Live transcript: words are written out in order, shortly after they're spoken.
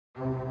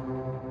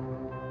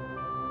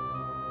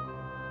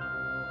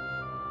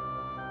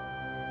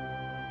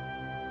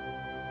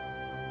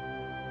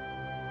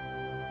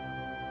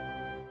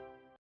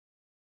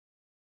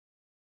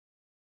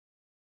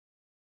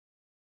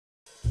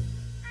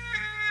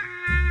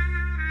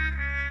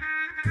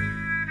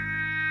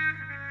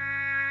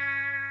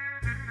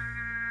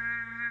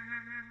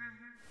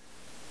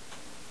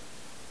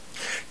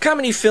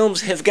Comedy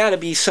films have got to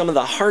be some of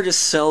the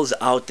hardest sells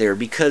out there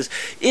because,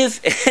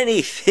 if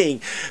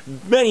anything,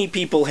 many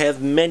people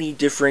have many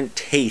different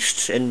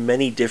tastes and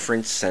many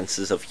different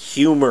senses of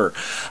humor.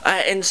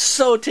 And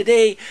so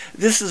today,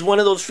 this is one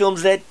of those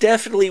films that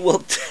definitely will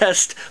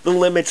test the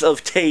limits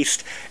of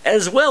taste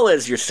as well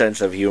as your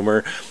sense of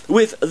humor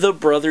with The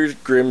Brothers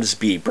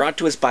Grimsby, brought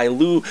to us by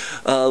Lou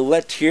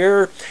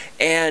Lettier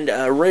and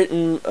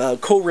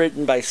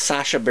co-written by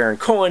Sacha Baron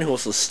Cohen, who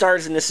also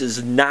stars in this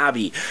as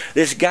Nobby.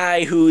 This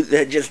guy who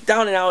just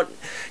down and out,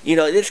 you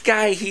know, this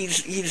guy,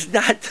 he's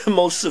not the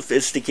most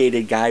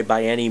sophisticated guy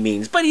by any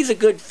means, but he's a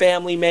good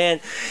family man,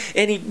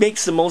 and he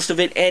makes the most of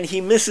it, and he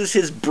misses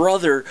his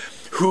brother,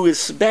 who is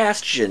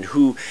Sebastian,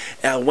 who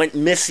went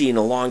missing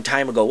a long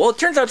time ago. Well, it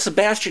turns out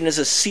Sebastian is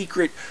a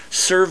Secret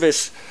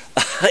Service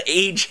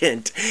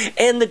agent,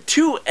 and the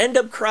two end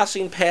up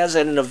crossing paths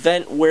at an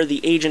event where the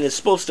agent is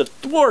supposed to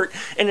thwart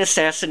an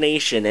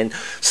assassination, and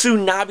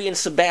soon Nobby and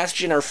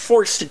Sebastian are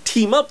forced to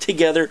team up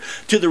together,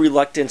 to the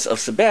reluctance of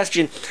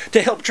Sebastian,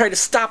 to help try to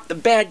stop the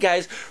bad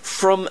guys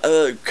from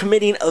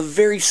committing a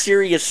very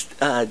serious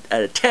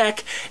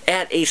attack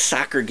at a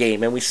soccer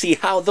game. And we see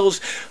how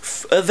those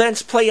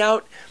events play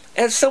out,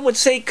 as some would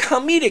say,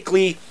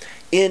 comedically,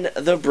 in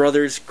The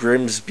Brothers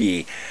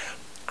Grimsby.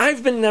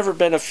 I've never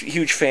been a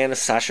huge fan of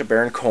Sacha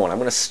Baron Cohen. I'm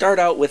going to start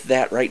out with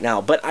that right now.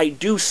 But I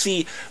do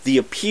see the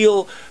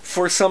appeal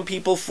for some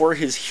people for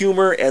his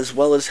humor as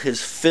well as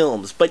his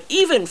films. But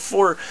even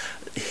for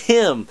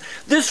him,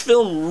 this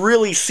film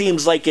really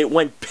seems like it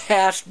went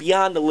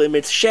beyond the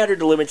limits, shattered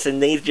the limits,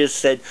 and they just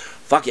said,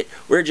 fuck it,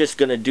 we're just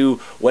going to do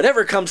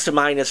whatever comes to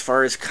mind as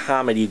far as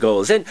comedy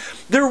goes. And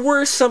there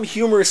were some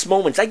humorous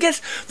moments. I guess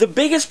the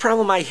biggest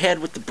problem I had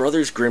with The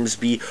Brothers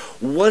Grimsby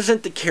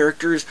wasn't the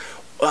characters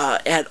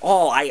at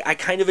all. I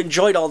kind of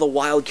enjoyed all the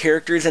wild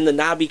characters and the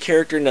Nobby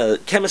character and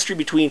the chemistry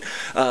between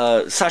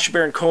Sacha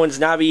Baron Cohen's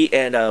Nobby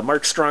and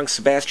Mark Strong's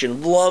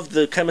Sebastian. Loved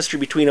the chemistry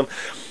between them.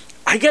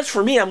 I guess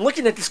for me, I'm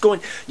looking at this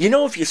going, you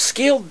know, if you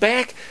scaled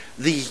back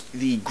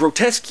the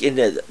grotesque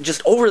and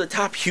just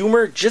over-the-top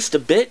humor just a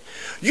bit,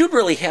 you'd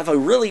really have a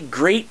really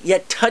great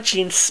yet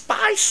touching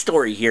spy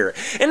story here.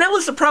 And that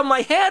was the problem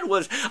I had.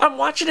 Was I'm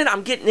watching it,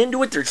 I'm getting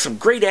into it, there's some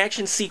great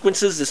action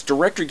sequences. This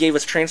director gave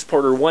us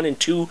Transporter 1 and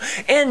 2,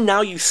 and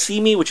Now You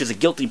See Me, which is a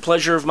guilty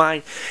pleasure of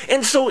mine.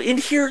 And so in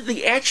here,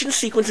 the action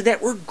sequences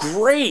that were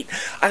great.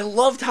 I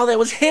loved how that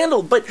was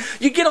handled, but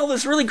you get all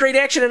this really great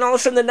action, and all of a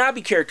sudden the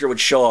Nobby character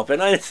would show up,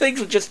 and things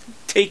would just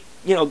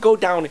go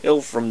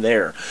downhill from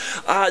there.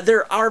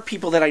 There are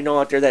people that I know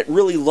out there that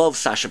really love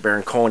Sacha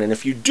Baron Cohen, and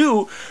if you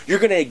do, you're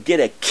going to get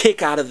a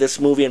kick out of this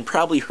movie and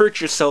probably hurt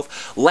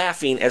yourself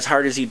laughing as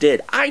hard as you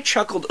did. I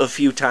chuckled a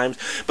few times,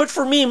 but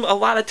for me, a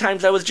lot of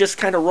times I was just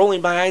kind of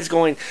rolling my eyes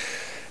going,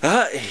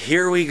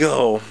 here we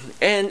go.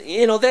 And,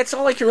 that's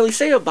all I can really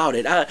say about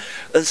it.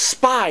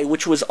 Spy,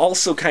 which was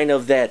also kind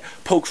of that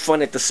poke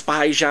fun at the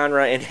spy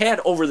genre and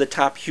had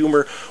over-the-top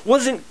humor,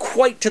 wasn't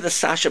quite to the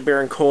Sacha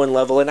Baron Cohen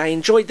level, and I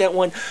enjoyed that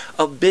one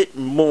a bit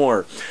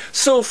more.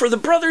 So for The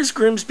Brothers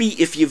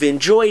Grimsby, if you've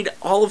enjoyed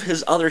all of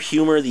his other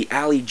humor, the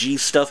Ali G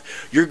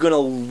stuff, you're going to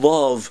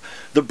love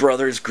The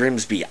Brothers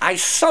Grimsby. I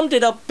summed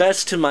it up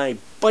best to my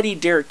buddy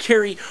Derek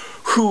Carey,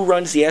 who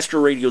runs the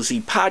Astro Radio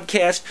Z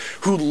podcast,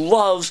 who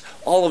loves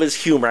all of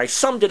his humor. I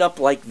summed it up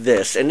like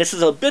this, and this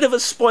is a bit of a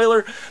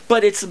spoiler,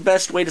 but it's the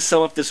best way to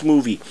sum up this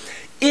movie.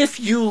 If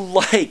you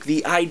like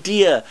the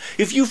idea,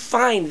 if you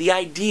find the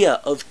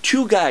idea of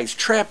two guys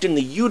trapped in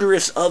the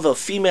uterus of a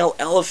female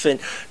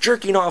elephant,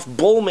 jerking off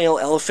bull male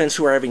elephants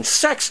who are having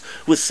sex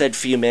with said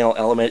female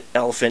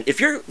elephant, if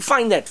you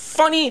find that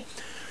funny,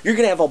 you're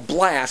going to have a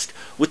blast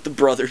with The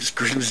Brothers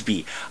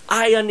Grimsby.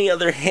 I, on the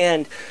other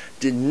hand,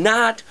 did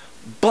not,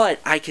 but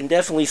I can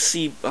definitely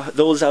see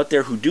those out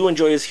there who do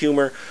enjoy his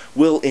humor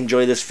will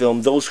enjoy this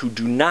film. Those who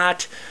do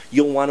not,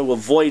 you'll want to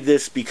avoid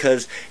this,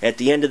 because at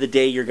the end of the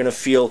day, you're going to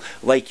feel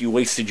like you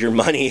wasted your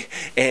money,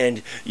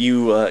 and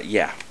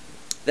yeah.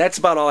 That's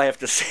about all I have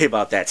to say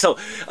about that. So,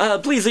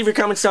 please leave your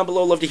comments down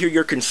below. Love to hear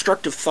your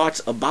constructive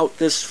thoughts about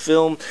this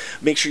film.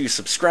 Make sure you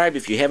subscribe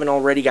if you haven't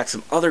already. Got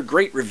some other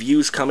great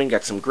reviews coming.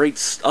 Got some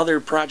great other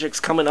projects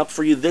coming up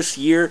for you this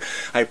year.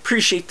 I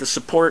appreciate the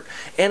support.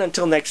 And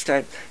until next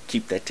time,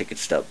 keep that ticket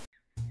stub.